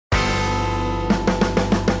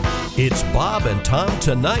It's Bob and Tom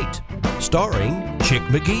Tonight, starring Chick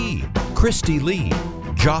McGee, Christy Lee,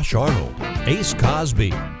 Josh Arnold, Ace Cosby,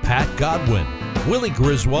 Pat Godwin, Willie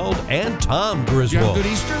Griswold, and Tom Griswold. Did you have a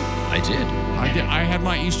good Easter? I did. I had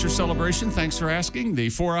my Easter celebration. Thanks for asking. The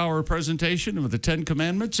 4-hour presentation of the 10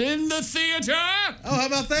 Commandments in the theater. Oh, how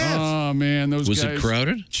about that? Oh, man, those Was guys. it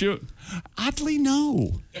crowded? Oddly,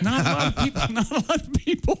 no. Not a lot of people. Not a lot of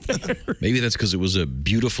people there. Maybe that's because it was a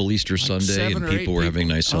beautiful Easter Sunday and people were having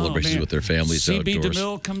nice celebrations with their families C.B. outdoors.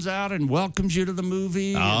 DeMille comes out and welcomes you to the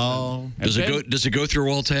movie. Oh, Does it go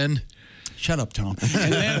through all 10? Shut up, Tom.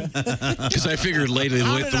 And then, because I figured lately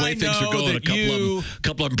the way things are going, a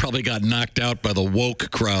couple of them probably got knocked out by the woke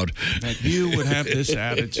crowd. That you would have this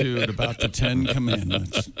attitude about the 10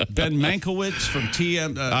 Commandments. Ben Mankiewicz from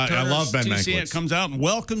TM. I love Ben Mankiewicz. Comes out and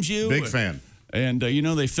welcomes you. Big fan. And,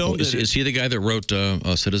 they filmed it. Is he the guy that wrote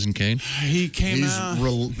Citizen Kane? He came out.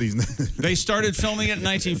 They started filming it in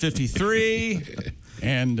 1953.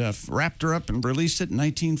 And wrapped her up and released it in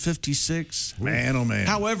 1956. Man, oh man.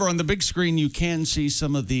 However, on the big screen, you can see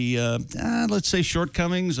some of the, let's say,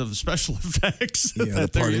 shortcomings of the special effects. Yeah, the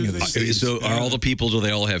parting of the seas. So are all the people, do they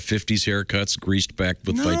all have 50s haircuts, greased back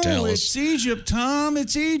with Vitalis? No, it's Egypt, Tom.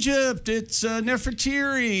 It's Egypt. It's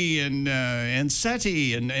Nefertiti and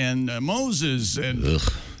Seti and Moses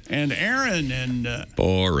and Aaron and...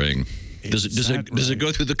 Boring. Does it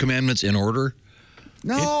go through the commandments in order?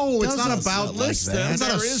 No, it's not about list like that. It's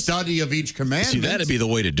not a study of each commandment. See, that'd be the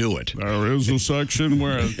way to do it. There is a section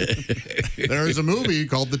where there is a movie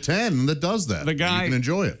called The 10 that does that. The guy, you can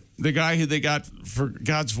enjoy it. The guy who they got for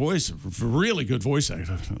God's voice, for really good voice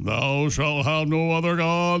actor. Thou shalt have no other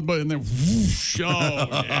God, but and then whoosh,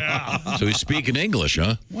 oh, yeah. So he's speaking English,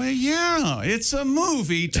 huh? Well, yeah, it's a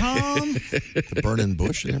movie, Tom. The burning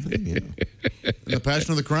bush and everything. Yeah. In the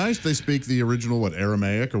Passion of the Christ, they speak the original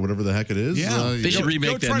Aramaic or whatever the heck it is. Yeah, they should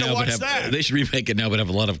remake that now. They should remake it now, but have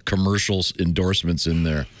a lot of commercials endorsements in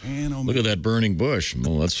there. Man, oh, look at that burning bush.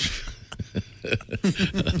 Well, that's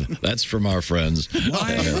from our friends,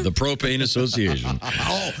 the Propane Association.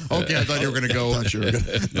 Oh, okay. I thought you were going to go.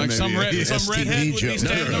 Like some redhead would be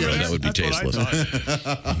standing over there. That would be tasteless.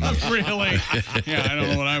 Really? Yeah, I don't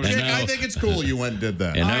know what I was doing. I think it's cool you went and did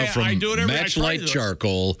that. And now from Matchlight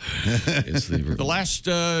Charcoal. It's the last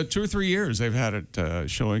 2 or 3 years, they've had it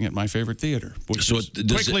showing at my favorite theater, which is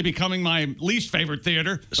quickly becoming my least favorite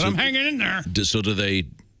theater, but I'm hanging in there. So do they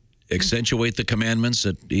accentuate the commandments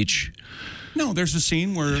at each... No, there's a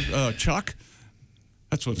scene where Chuck,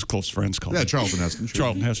 that's what his close friends call him. Yeah, Charlton Heston. Sure.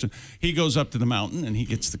 Charlton Heston. He goes up to the mountain and he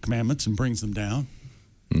gets the commandments and brings them down.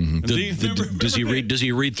 Mm-hmm. Does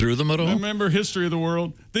he read through them at all? Remember History of the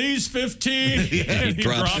World? These 15. And he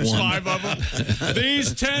drops 5 of them.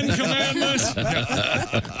 These 10 commandments.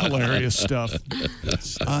 Hilarious stuff.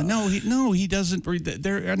 No, he doesn't read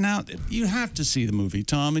that. Now you have to see the movie,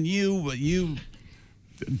 Tom, and you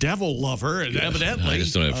devil lover, evidently. I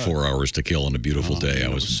just don't have 4 hours to kill on a beautiful day. I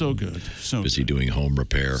was so good. So busy doing home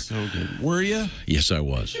repair. So good. Were you? Yes, I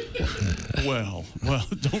was. Well,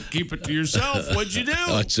 don't keep it to yourself. What'd you do?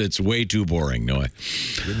 It's way too boring. No, I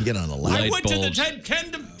didn't get on the light. I went to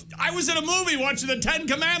the I was in a movie watching the 10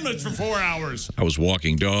 Commandments for 4 hours. I was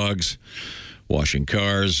walking dogs, washing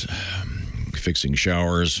cars, fixing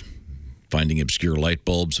showers, finding obscure light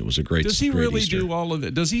bulbs. It was a great. Does he really Easter. do all of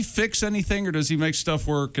it? Does he fix anything, or does he make stuff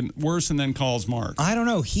worse and then calls Mark? I don't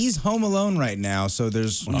know. He's home alone right now, so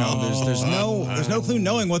there's no clue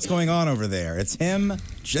knowing what's going on over there. It's him.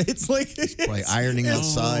 It's like probably ironing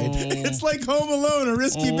outside. It's like Home Alone, a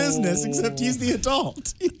risky business, except he's the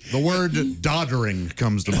adult. The word doddering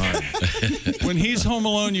comes to mind. When he's home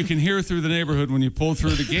alone, you can hear through the neighborhood. When you pull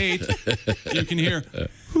through the gate, you can hear.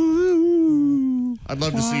 I'd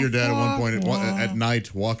love to see your dad at one point at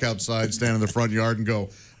night walk outside, stand in the front yard, and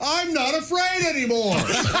go, "I'm not afraid anymore."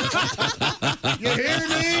 You hear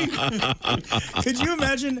me? Could you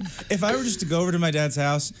imagine if I were just to go over to my dad's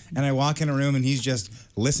house and I walk in a room and he's just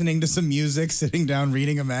listening to some music, sitting down,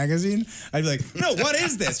 reading a magazine? I'd be like, "No, what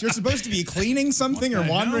is this? You're supposed to be cleaning something or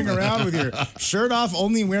wandering around with your shirt off,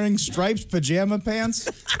 only wearing striped pajama pants?"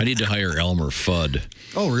 I need to hire Elmer Fudd.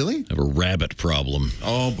 Oh, really? I have a rabbit problem.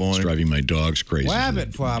 Oh, boy. It's driving my dogs crazy.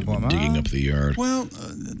 Rabbit problem, digging up the yard. Well,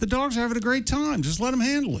 the dogs are having a great time. Just let them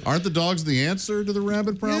handle it. Aren't the dogs the answer to the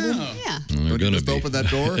rabbit problem? Yeah. Don't you just open that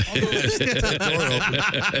door?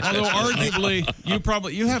 Although arguably,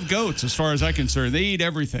 you have goats, as far as I'm concerned. They eat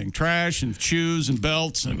everything, trash and shoes and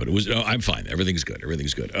belts. And but it was. I'm fine. Everything's good.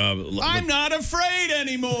 Everything's good. I'm not afraid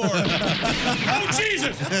anymore. Oh,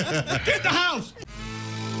 Jesus! Get in the house.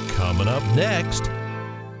 Coming up next.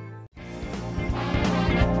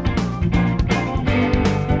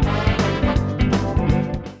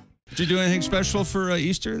 Did you do anything special for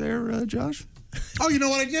Easter there, Josh? Oh, you know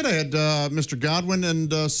what I did? I had Mr. Godwin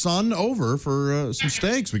and son over for some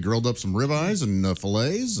steaks. We grilled up some ribeyes and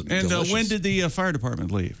fillets. And when did the fire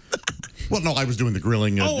department leave? Well, no, I was doing the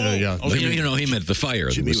grilling. Yeah. Well, he meant the fire.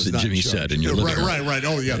 Jimmy said in your living room. Right.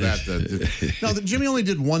 Oh, yeah, that. No, Jimmy only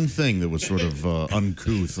did one thing that was sort of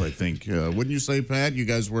uncouth, I think. Wouldn't you say, Pat? You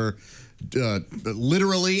guys were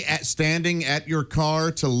literally standing at your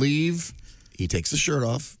car to leave. He takes his shirt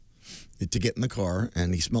off to get in the car,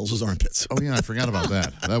 and he smells his armpits. Oh, yeah, I forgot about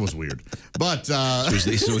that. That was weird. But so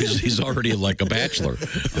he's already like a bachelor.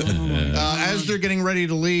 As they're getting ready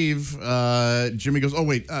to leave, Jimmy goes, "Oh,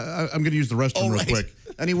 wait, I'm going to use the restroom real quick."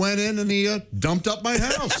 And he went in and he dumped up my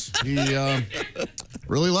house. He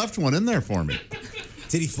really left one in there for me.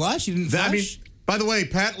 Did he flush? He didn't flush? I mean, by the way,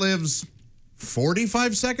 Pat lives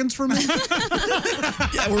 45 seconds from me.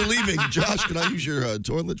 Yeah, we're leaving. Josh, can I use your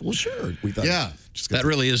toilet? Well, sure. We thought, yeah. That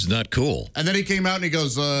really is not cool. And then he came out and he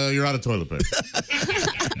goes, "You're out of toilet paper."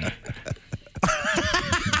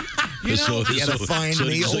 So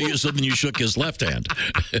then you shook his left hand.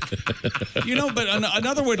 But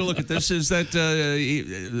another way to look at this is that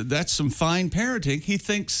that's some fine parenting. He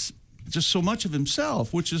thinks just so much of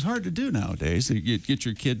himself, which is hard to do nowadays. You get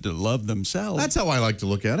your kid to love themselves. That's how I like to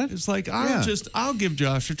look at it. It's like, I'll give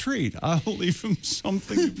Josh a treat. I'll leave him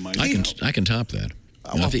something of myself. I can top that.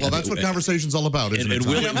 Well, that's what conversation's all about, isn't it?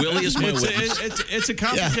 Willie is my witness. It's a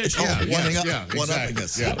competition.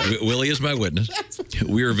 Willie is my witness.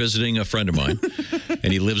 We were visiting a friend of mine,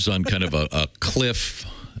 and he lives on kind of a cliff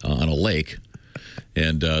on a lake.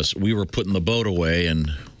 And so we were putting the boat away,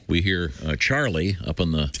 and we hear Charlie up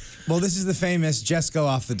on the... Well, this is the famous just go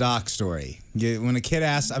off the dock story. When a kid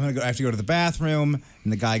asks, I have to go to the bathroom,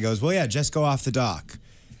 and the guy goes, well, yeah, just go off the dock.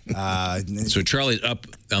 So Charlie's up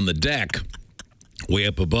on the deck, way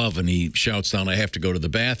up above, and he shouts down, "I have to go to the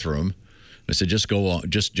bathroom." I said, "Just go off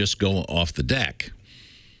the deck,"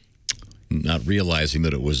 not realizing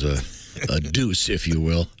that it was a deuce, if you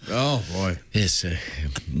will. Oh boy! Yes.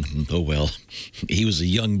 Oh well. He was a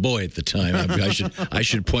young boy at the time. I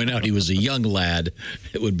should point out he was a young lad.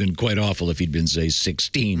 It would have been quite awful if he'd been, say,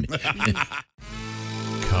 16. Coming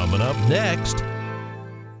up next.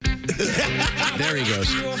 There he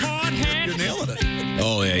goes. You're nailing it.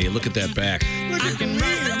 Oh, yeah, look at that back.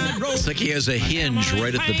 It's like he has a hinge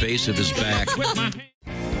right at the base of his back.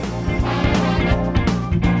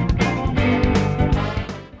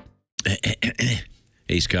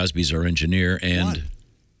 Ace Cosby's our engineer, and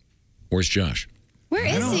where's Josh? Where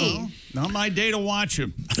is he? Not my day to watch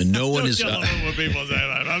him. And no one is... When people say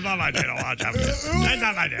that. That's not my day to watch him. That's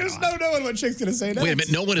not my day to watch him. There's no knowing what Chick's going to say next. Wait a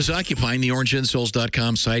minute. No one is occupying the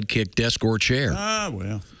OrangeInsoles.com sidekick desk or chair.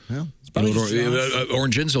 Well.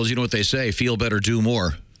 Orange Insoles, you know what they say, feel better, do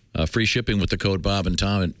more. Free shipping with the code Bob and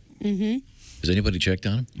Tom. Has anybody checked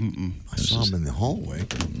on him? I saw him in the hallway.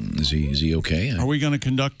 Is he okay? Are we going to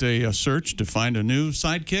conduct a search to find a new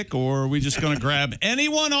sidekick, or are we just going to grab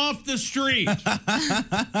anyone off the street?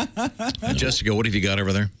 Jessica, what have you got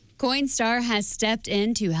over there? Coinstar has stepped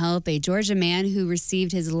in to help a Georgia man who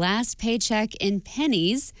received his last paycheck in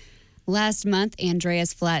pennies. Last month,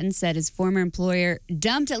 Andreas Flatten said his former employer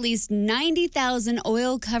dumped at least 90,000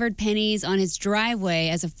 oil-covered pennies on his driveway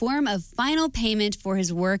as a form of final payment for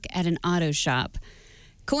his work at an auto shop.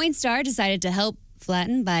 Coinstar decided to help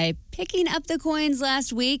Flatten by picking up the coins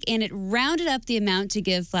last week, and it rounded up the amount to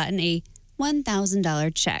give Flatten a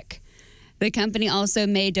 $1,000 check. The company also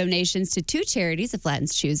made donations to 2 charities of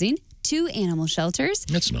Flatten's choosing, 2 animal shelters.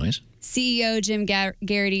 That's nice. CEO Jim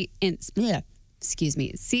Garrity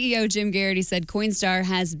said Coinstar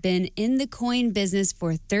has been in the coin business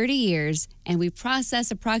for 30 years, and we process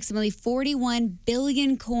approximately 41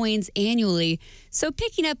 billion coins annually. So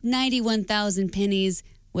picking up 91,000 pennies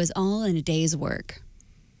was all in a day's work.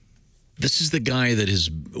 This is the guy that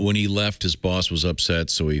when he left, his boss was upset,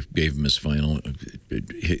 so he gave him his final.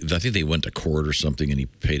 I think they went to court or something, and he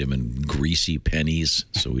paid him in greasy pennies,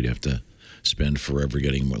 so we'd have to spend forever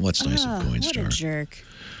getting more. That's nice of Coinstar. What a jerk.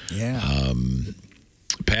 Yeah.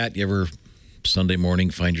 Pat, you ever Sunday morning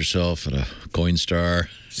find yourself at a Coinstar?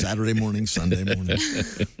 Saturday morning, Sunday morning,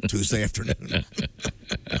 Tuesday afternoon.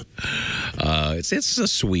 It's a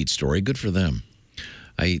sweet story. Good for them.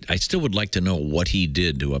 I still would like to know what he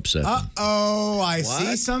did to upset them. Uh-oh, I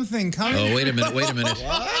see something coming. Oh, wait a minute. Wait a minute.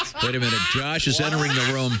 Josh is entering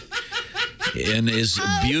the room in his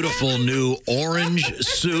beautiful new orange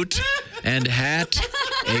suit and hat,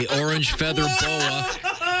 a orange feather boa.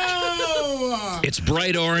 It's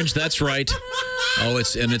bright orange, that's right. Oh,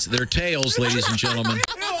 it's their tails, ladies and gentlemen.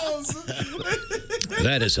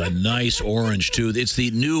 That is a nice orange, too. It's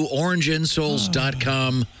the new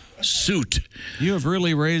OrangeInsoles.com Suit You have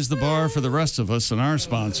really raised the bar for the rest of us and our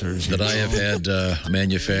sponsors. that I have had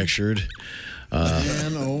manufactured.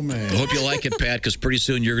 Man, oh man. I hope you like it, Pat, because pretty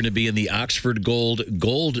soon you're going to be in the Oxford gold Like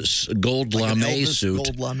an lame Elvis suit.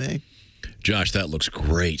 Gold lame. Josh, that looks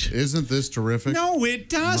great. Isn't this terrific? No, it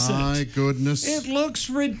doesn't. My goodness. It looks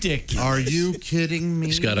ridiculous. Are you kidding me?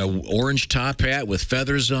 He's got an orange top hat with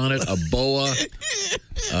feathers on it, a boa.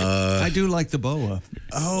 I do like the boa.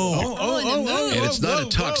 And it's not a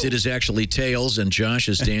tux. It is actually tails, and Josh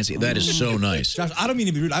is dancing. That is so nice. Josh, I don't mean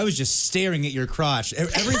to be rude. I was just staring at your crotch.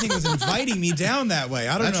 Everything was inviting me down that way.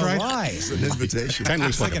 I don't know why. It's an invitation. Kind of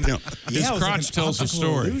looks like a pimp. His crotch tells a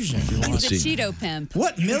story. He's a Cheeto pimp.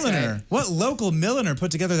 What milliner? What local milliner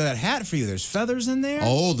put together that hat for you? There's feathers in there?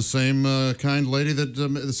 Oh, the same kind lady that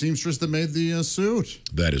the seamstress that made the suit.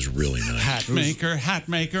 That is really nice. Hat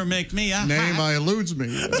maker, make me a Name hat. eludes me.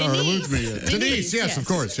 Denise, yes, of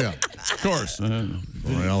course, yeah. Of course.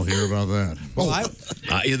 Boy, I'll hear about that. Well,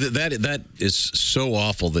 That is so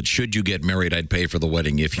awful that should you get married, I'd pay for the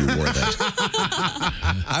wedding if you wore that.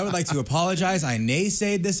 I would like to apologize. I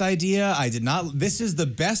naysayed this idea. I did not. This is the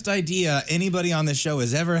best idea anybody on this show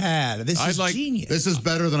has ever had. This is genius. This is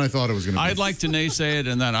better than I thought it was going to be. I'd like to naysay it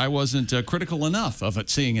and that I wasn't critical enough of it,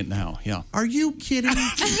 seeing it now. Yeah. Are you kidding? No!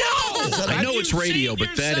 I know it's radio, but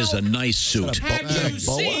that is a nice suit. Have you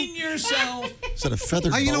seen yourself? Is that a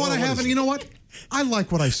feathered You know what I boa? haven't? You know what? I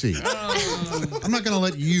like what I see. I'm not going to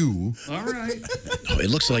let you. All right. Oh, it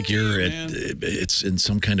looks like you're it's in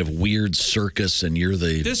some kind of weird circus, and you're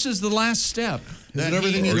the This is the last step. Is it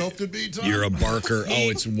everything you hoped it'd be, Tom? you're a barker. Oh,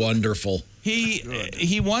 it's wonderful.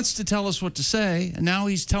 He wants to tell us what to say, and now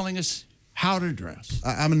he's telling us how to dress.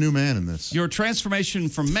 I'm a new man in this. Your transformation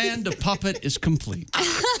from man to puppet is complete.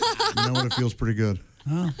 You know what? It feels pretty good.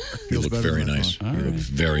 You look better very than I nice. thought. You look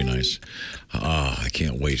very nice. I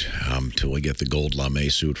can't wait till we get the gold lame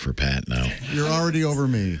suit for Pat now. You're already over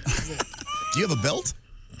me. Do you have a belt?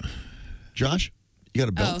 Josh? You got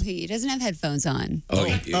a belt? Oh, he doesn't have headphones on.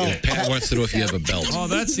 Pat wants to know if you have a belt. Oh,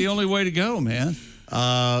 that's the only way to go, man.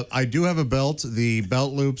 I do have a belt. The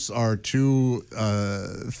belt loops are too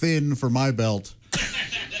thin for my belt.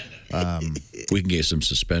 We can get some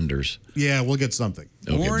suspenders. Yeah, we'll get something.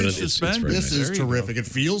 Okay, Orange but it's very suspenders. This nice. is terrific. It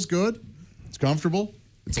feels good. It's comfortable.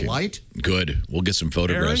 It's light. Good. We'll get some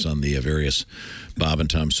photographs on the various Bob and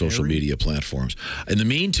Tom social media platforms. In the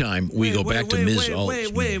meantime, we go back to Ms.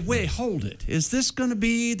 Wait, hold it. Is this going to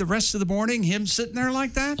be the rest of the morning, him sitting there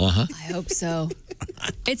like that? Uh-huh. I hope so.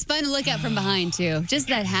 It's fun to look at from behind, too. Just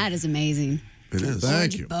that hat is amazing. It is.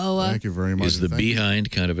 Thank you. Boa. Thank you very much. Is the Thank you. behind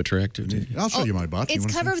kind of attractive to you? I'll show you my butt. You It's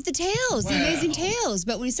wanna see? covered with the tails, the amazing tails.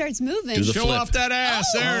 But when he starts moving, Do the Show flip. off that ass.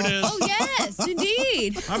 There it is. oh yes,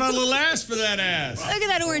 indeed. How about a little ass for that ass? Look at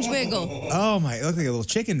that orange wiggle. Oh my! It looked like a little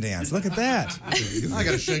chicken dance. Look at that. I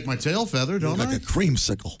got to shake my tail feather, don't Like I? a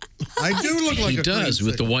creamsicle. I do look like He a does.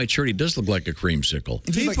 With the creamsicle. white shirt, he does look like a creamsicle.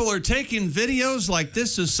 People are taking videos like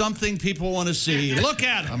this is something people want to see. Look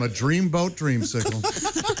at him. I'm a dreamboat dreamsicle.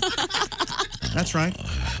 That's right.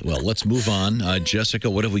 Well, let's move on. Jessica,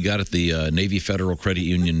 what have we got at the Navy Federal Credit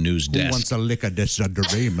Union news Who desk? wants a lick of this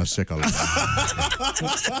dreamsicle?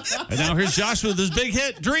 And now here's Josh with his big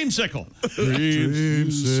hit, Dreamsicle.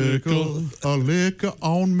 Dreamsicle, a lick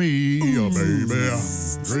on me, oh baby.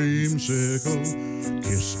 Dreamsicle,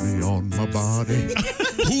 kiss me on my body.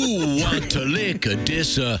 Who want to lick a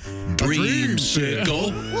dis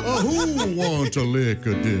dreamsicle? Who want a lick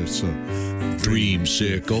of this?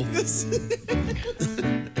 Dreamsicle.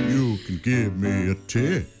 You can give me a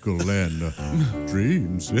tickle and a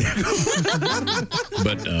dreamsicle.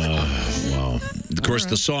 But, well, of course,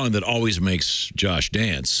 the song that always makes Josh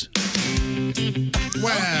dance.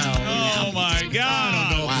 Well, Oh, my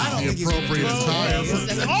God. the appropriate time.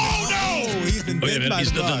 Oh, no. He's been bitten by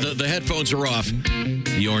the bug. The headphones are off.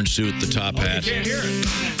 The orange suit, the top hat. Can't hear it.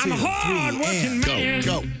 I'm a hard-working man.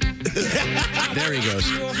 Go. There he goes.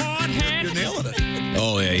 You're nailing it.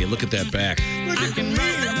 Oh, yeah, you look at that back.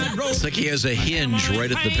 It's like he has a hinge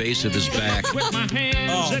right at the base of his back. With my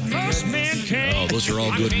hands that most men can. Oh, those are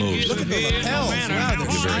all good moves. Look at the lapels. Wow,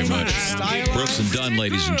 Thank you very much. Style. Brooks and Dunn,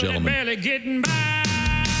 ladies and gentlemen. Barely getting by.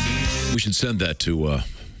 We should send that to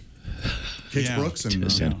Kix Yeah. Brooks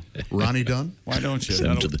and Ronnie Dunn. Why don't you?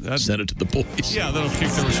 send That'll- it to the boys. Yeah, that'll kick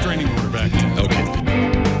the restraining order back in. Okay.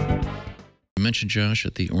 You mentioned Josh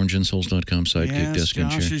at the orangeinsoles.com sidekick Yes, desk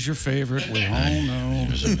and Josh chair. is your favorite. We all know.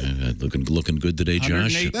 Looking good today,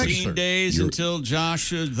 Josh. 118 days until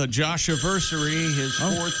the Josh-iversary, his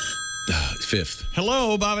fourth. Fifth.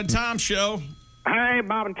 Hello, Bob and Tom Show. Hey,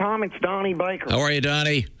 Bob and Tom, it's Donnie Baker. How are you,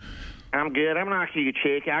 Donnie? I'm good. I'm not you,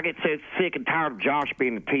 chick. I get so sick and tired of Josh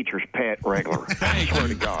being the teacher's pet regular. I swear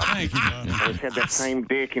to God. Thank you, Donnie. I always had that same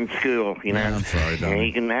dick in school, you know. Yeah, I'm sorry, Donnie. And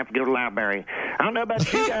you can have to go to the library. I don't know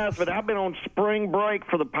about you guys, but I've been on spring break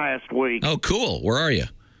for the past week. Oh, cool. Where are you?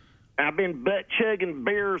 I've been butt chugging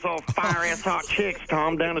beers off fire-ass hot chicks,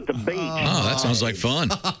 Tom, down at the beach. Oh, that sounds like fun.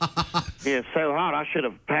 Yeah, it's so hot, I should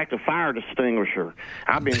have packed a fire extinguisher.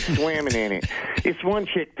 I've been swimming in it. This one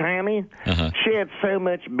chick, Tammy, she had so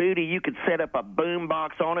much booty you could set up a boom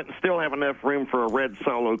box on it and still have enough room for a red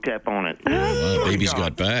Solo cup on it. Wow, baby's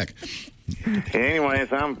got back.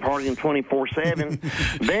 Anyways, I'm partying 24/7.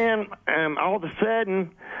 Then, all of a sudden,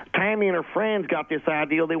 Tammy and her friends got this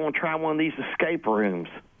idea they want to try one of these escape rooms.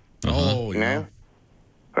 Oh, You know?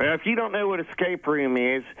 Well, if you don't know what escape room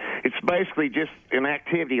is, it's basically just an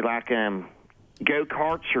activity like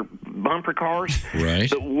go-karts or bumper cars, Right.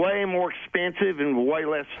 but way more expensive and way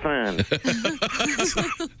less fun.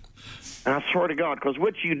 And I swear to God, because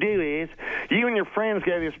what you do is you and your friends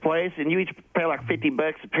go to this place and you each pay like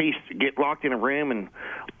 $50 a piece to get locked in a room and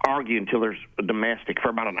argue until there's a domestic for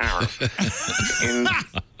about an hour. And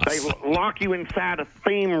they lock you inside a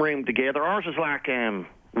theme room together. Ours is like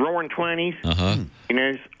Roaring 20s. You know,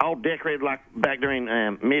 it's all decorated like back during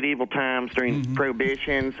medieval times, during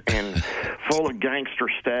prohibitions, and full of gangster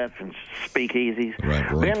stuff and speakeasies. Right,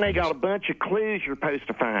 then they got a bunch of clues you're supposed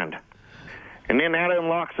to find. And then that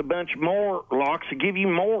unlocks a bunch more locks to give you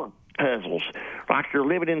more puzzles, like you're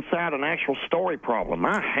living inside an actual story problem.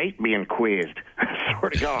 I hate being quizzed. I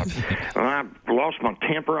swear to God. I lost my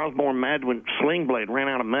temper. I was more mad when Sling Blade ran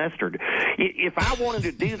out of mustard. If I wanted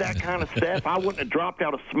to do that kind of stuff, I wouldn't have dropped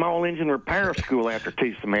out of small engine repair school after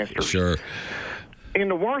 2 semesters. Sure. And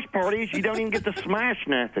the worst part is you don't even get to smash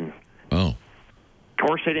nothing. Oh. Of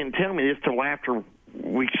course, they didn't tell me this till after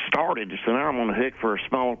we started, so now I'm on the hook for a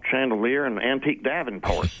small chandelier and antique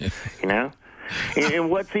Davenport, you know? And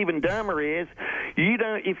what's even dumber is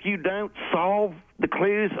if you don't solve the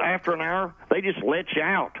clues after an hour, they just let you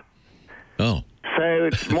out. Oh. So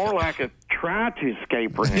it's more like a try to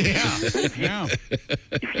escape room. Yeah.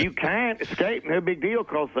 If you can't escape, no big deal,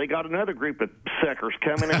 because they got another group of suckers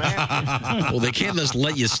coming in after you. Well, they can't just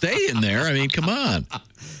let you stay in there. I mean, come on.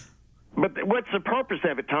 But what's the purpose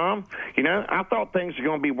of it, Tom? You know, I thought things were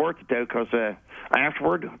going to be worth it, though, because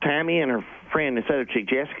afterward, Tammy and her friend, this other chick,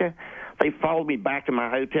 Jessica, they followed me back to my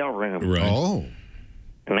hotel room. Right. Oh.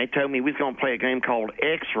 And they told me we was going to play a game called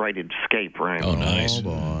X-Rated Escape Room. Oh, nice. Oh,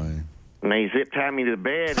 boy. And they zip-tied me to the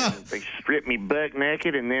bed, and they stripped me buck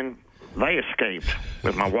naked, and then they escaped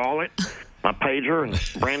with my wallet, my pager,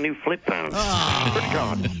 and brand new flip phone. Pretty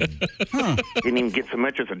God. Didn't even get so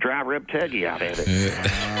much as a dry rub tuggy out of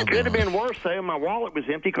it. Could have been worse, though. My wallet was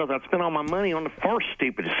empty because I spent all my money on the first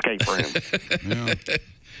stupid escape room.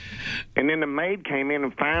 And then the maid came in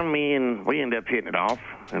and found me, and we ended up hitting it off,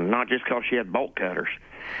 and not just because she had bolt cutters.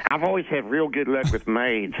 I've always had real good luck with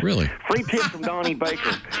maids. Really? Free tip from Donnie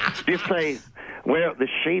Baker. Just say, well, the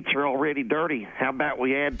sheets are already dirty. How about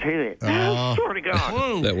we add to it? Swear to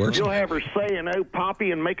God. That works. You'll have her saying, oh,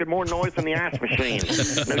 Poppy, and making more noise than the ice machine.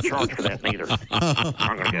 No charge for that, neither.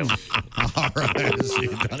 I'm going to go. All right. See,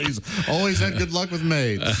 Donnie's always had good luck with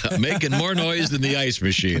maids. Making more noise than the ice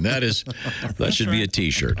machine. That should be a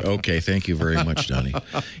T-shirt. Okay, thank you very much, Donnie.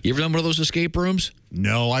 You ever done one of those escape rooms?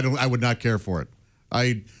 No, I don't. I would not care for it.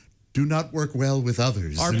 I do not work well with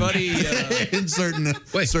others. Our buddy... in certain...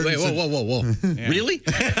 Wait, whoa. Yeah. Really?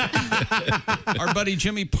 Our buddy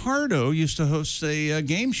Jimmy Pardo used to host a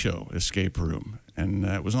game show, Escape Room, and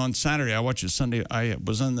it was on Saturday. I watched it Sunday. I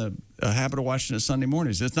was on the habit of watching it Sunday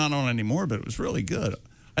mornings. It's not on anymore, but it was really good.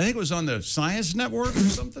 I think it was on the Science Network or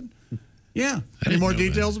something. Yeah. Any more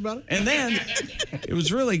details about it? And then it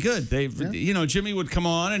was really good. Jimmy would come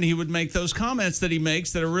on and he would make those comments that he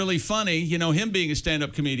makes that are really funny. You know, him being a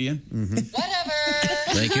stand-up comedian. Whatever.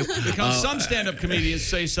 Thank you. Because some stand-up comedians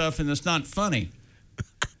say stuff and it's not funny.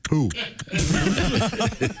 Who?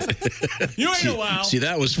 You ain't a wow. See,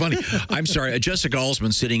 that was funny. I'm sorry. Jessica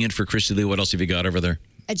Alsman sitting in for Christy Lee. What else have you got over there?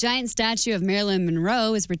 A giant statue of Marilyn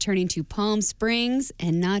Monroe is returning to Palm Springs,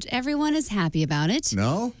 and not everyone is happy about it.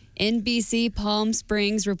 No? NBC Palm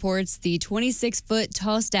Springs reports the 26-foot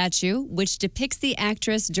tall statue, which depicts the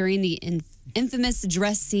actress during the infamous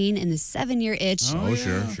dress scene in The 7-Year Itch,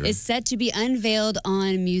 Sure. is set to be unveiled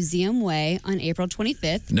on Museum Way on April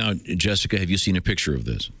 25th. Now, Jessica, have you seen a picture of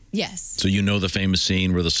this? Yes. So you know the famous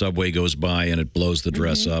scene where the subway goes by and it blows the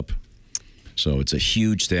dress up? So it's a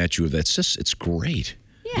huge statue of that. It's great.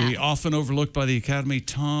 Yeah. Be often overlooked by the Academy,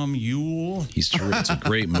 Tom Ewell. It's a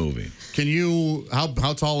great movie. Can you, how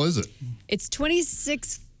tall is it? It's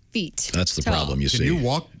 26 feet. That's the tall. problem, you see. Can you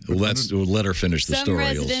walk? We'll let her finish the Some story.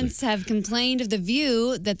 you'll see. residents have complained of the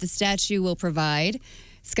view that the statue will provide.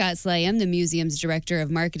 Scott Slayham, the museum's director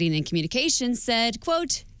of marketing and communications, said,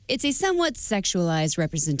 quote, "It's a somewhat sexualized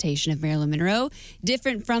representation of Marilyn Monroe,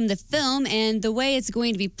 different from the film, and the way it's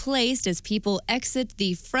going to be placed as people exit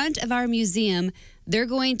the front of our museum, they're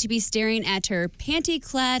going to be staring at her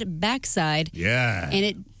panty-clad backside. Yeah. And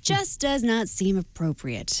it just does not seem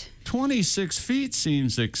appropriate." 26 feet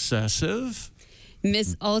seems excessive.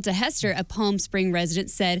 Miss Alta Hester, a Palm Spring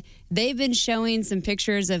resident, said they've been showing some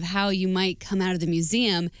pictures of how you might come out of the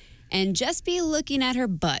museum and just be looking at her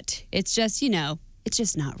butt. It's just, it's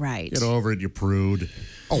just not right. Get over it, you prude.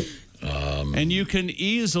 Oh. And you can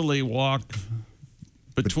easily walk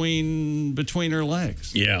between her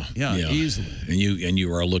legs. Yeah, easily. And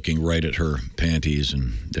you are looking right at her panties,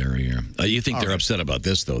 and there you are. You think they're upset about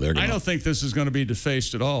this, though? I don't think this is going to be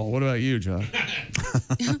defaced at all. What about you, John?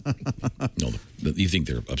 No, you think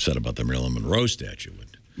they're upset about the Marilyn Monroe statue.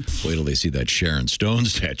 Wait till they see that Sharon Stone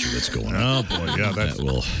statue that's going on. Oh, boy, yeah,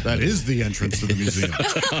 that is the entrance to the museum.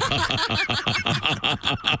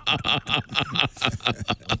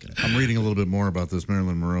 I'm reading a little bit more about this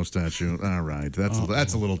Marilyn Monroe statue. All right, that's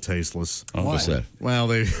a little tasteless. Oh, what's that? Well,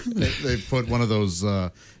 they put one of those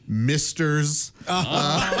misters. Did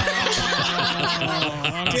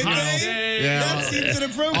they? Yeah. That seems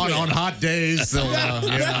inappropriate. On hot days, they'll,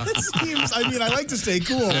 That seems, I mean, I like to stay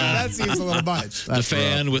cool, but that seems a little much. The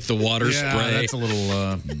fan with the water spray. That's a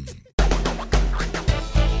little...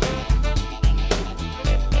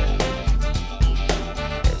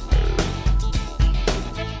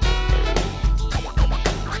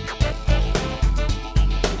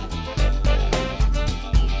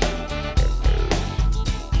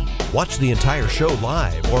 Watch the entire show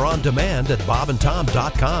live or on demand at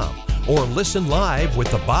bobandtom.com or listen live with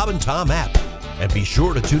the Bob and Tom app. And be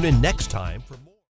sure to tune in next time for more.